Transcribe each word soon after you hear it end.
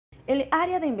El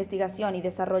área de investigación y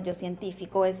desarrollo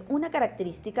científico es una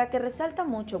característica que resalta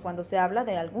mucho cuando se habla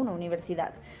de alguna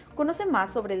universidad. Conoce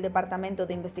más sobre el Departamento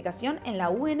de Investigación en la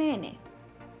UNN.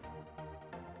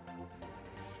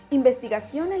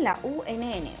 Investigación en la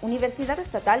UNN, Universidad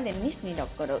Estatal de Nizhni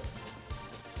Nóvgorod.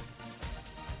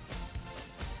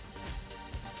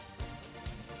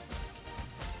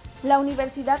 La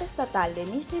Universidad Estatal de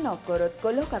Nizhni Nóvgorod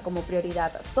coloca como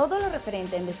prioridad todo lo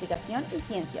referente a investigación y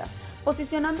ciencias,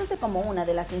 posicionándose como una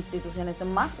de las instituciones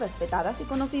más respetadas y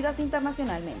conocidas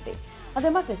internacionalmente,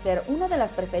 además de ser una de las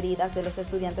preferidas de los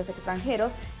estudiantes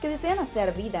extranjeros que desean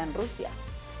hacer vida en Rusia.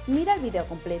 Mira el video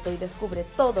completo y descubre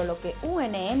todo lo que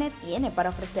UNN tiene para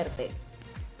ofrecerte.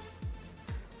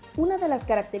 Una de las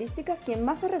características que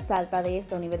más se resalta de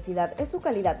esta universidad es su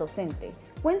calidad docente.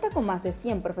 Cuenta con más de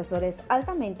 100 profesores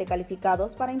altamente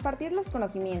calificados para impartir los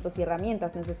conocimientos y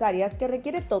herramientas necesarias que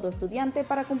requiere todo estudiante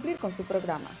para cumplir con su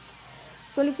programa.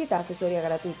 Solicita asesoría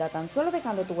gratuita tan solo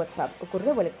dejando tu WhatsApp o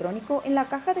correo electrónico en la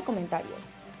caja de comentarios.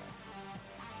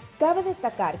 Cabe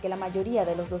destacar que la mayoría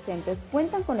de los docentes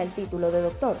cuentan con el título de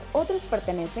doctor, otros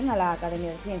pertenecen a la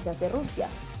Academia de Ciencias de Rusia,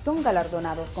 son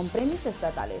galardonados con premios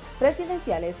estatales,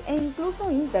 presidenciales e incluso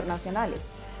internacionales.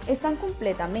 Están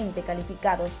completamente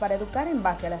calificados para educar en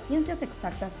base a las ciencias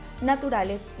exactas,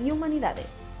 naturales y humanidades.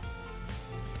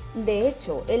 De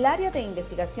hecho, el área de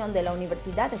investigación de la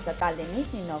Universidad Estatal de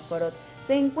Nizhni Nóvgorod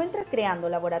se encuentra creando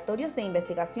laboratorios de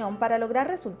investigación para lograr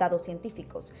resultados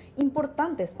científicos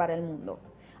importantes para el mundo,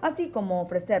 así como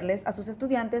ofrecerles a sus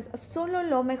estudiantes solo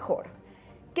lo mejor.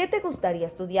 ¿Qué te gustaría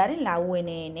estudiar en la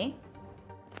UNN?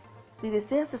 Si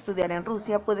deseas estudiar en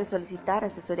Rusia, puedes solicitar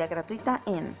asesoría gratuita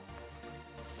en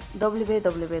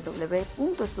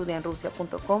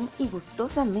www.estudiaenrusia.com y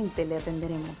gustosamente le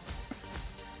atenderemos.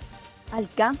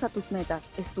 Alcanza tus metas,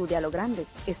 estudia a lo grande,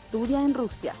 estudia en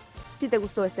Rusia. Si te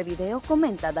gustó este video,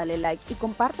 comenta, dale like y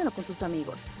compártelo con tus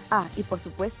amigos. Y por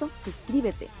supuesto,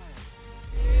 suscríbete.